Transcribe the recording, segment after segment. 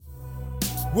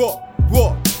What?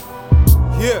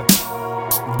 Yeah.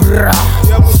 Brah.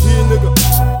 Yeah, MOG, nigga.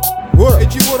 What? Hey,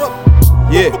 G, what up?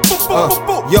 Yeah,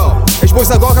 yo, as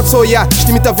boys agora pessoa, isto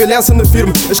imita a violência no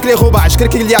firme. Eles querem roubar, eles querem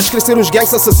quilhar, eles querem ser uns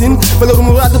gangues assassinos. Valor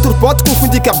morado, turpote,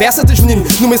 confundir a cabeça dos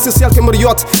meninos. Numa essencial que é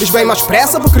mariote, eles vêm mais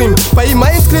pressa pro crime. Para ir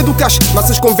meio de querer do cash, mas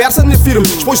as conversas no firme.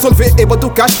 Depois de onde vê, batu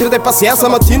o cash, perder paciência,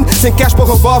 matino. Sem cash para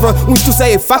revólver, uns tu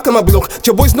sei, faca, ma bloco.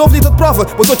 Tinha boys novo, lida de prova,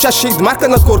 os outros já cheio de marca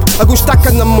na corpo. Alguns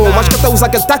taca na mão, mas que até usa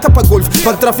que taca para golfe.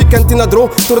 Para traficante na drone,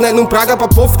 tornei num praga para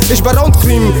povo. Eles barão de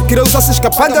crime, querer usar se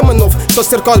escapar, manovo. Só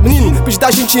cercar de menino, pis da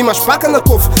gente mais paca na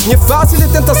couve. Minha fácil é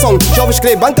tentação, jovens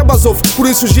creem banca basov. Por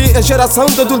isso surgiu a geração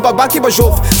da dul babaca e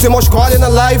bajov. Sem escolha na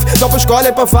live, nova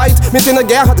escolha para fight. Meter na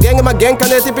guerra de gangue, uma gang,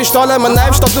 caneta e pistola. Uma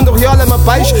knife, stop dando riola, uma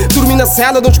paz. Dormir na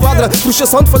cela de um esquadra,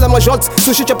 frustração de folha majote.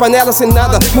 Sushi a panela sem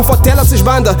nada, mufotela se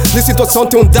esbanda. De situação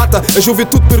tem data, a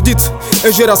juventude perdida. A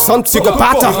geração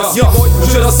psicopata.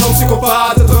 A geração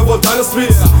psicopata, te revoltar na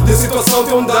street. De situação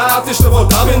tem data, este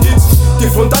revoltar bendito. Te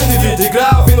enfrentar indivíduo e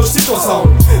grave na situação.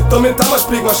 Também tá mais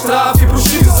perigo, mais tráfico e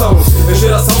prostituição. A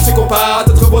geração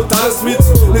psicopata, te revoltar na street.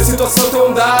 Na situação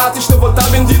tem data, este revoltar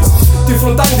bendito. Te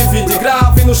enfrentar indivíduo e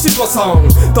grave na situação.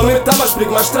 Também tá mais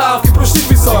perigo, mais tráfico e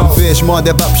prostituição. Vês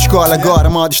moda é para escola, agora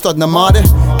moda está na moda.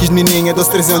 Quis de menina, 12,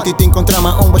 13 anos e te encontrar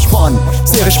uma spawn.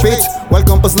 Sem respeito,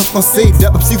 welcome para os novos conceitos. Dá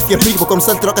para preciso que é perigo, vou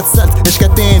começar a troca de salto. Eles que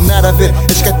tem nada a ver,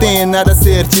 eles que tem nada a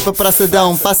ser. Tipo a praça dá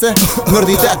passa.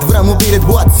 Nordidade, verão, mobília de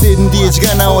boate. Cedo um dia,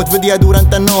 desgana outro, vadia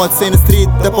durante a noite. Sem na street,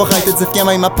 da porreita, desafia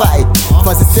mãe e meu pai.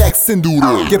 Fazem sexo sem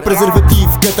duro. Que é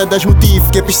preservativo, que até das motivo.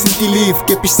 Que é para sentir livre,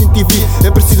 que é para sentir vivo.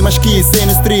 É preciso mais que isso, sem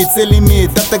na street, sem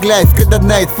limite. Data glide, cada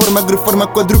night, forma grupo, forma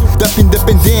quadruple. Dap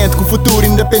independente, com futuro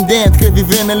independente. Quer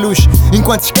viver na luz,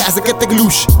 enquanto escasa, que até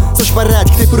luz. São os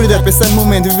parados que tem prioridade, pensar no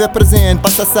momento, viver presente.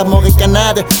 Passa, sabe, morre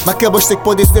canada. Mas acabas de que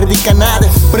pode ser de canada.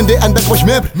 Aprender a andar com os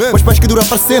membros, os pais que duram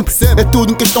para sempre. É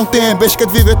tudo em questão de tempo, és que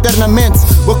de viver eternamente.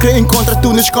 Vou querer encontrar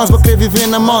tudo nas cons, vou querer viver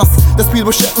na massa. Da speed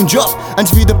vou chegar um job,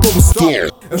 antes vida povo stop. É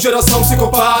uma geração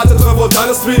psicopata, te revoltar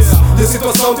na street. De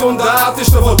situação tem data,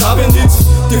 este revoltar bendito.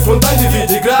 Te enfrentar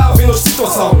indivíduo e grave na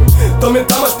situação. Também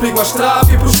tá mais perigo, mais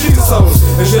tráfico e prostituição.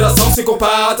 É uma geração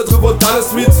psicopata, te revoltar na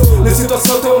street. De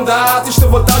situação tem data, este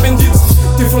revoltar bendito.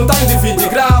 Te enfrentar indivíduo e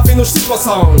grave na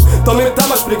situação. Também tá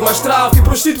mais perigo, mais tráfico e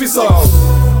prostituição.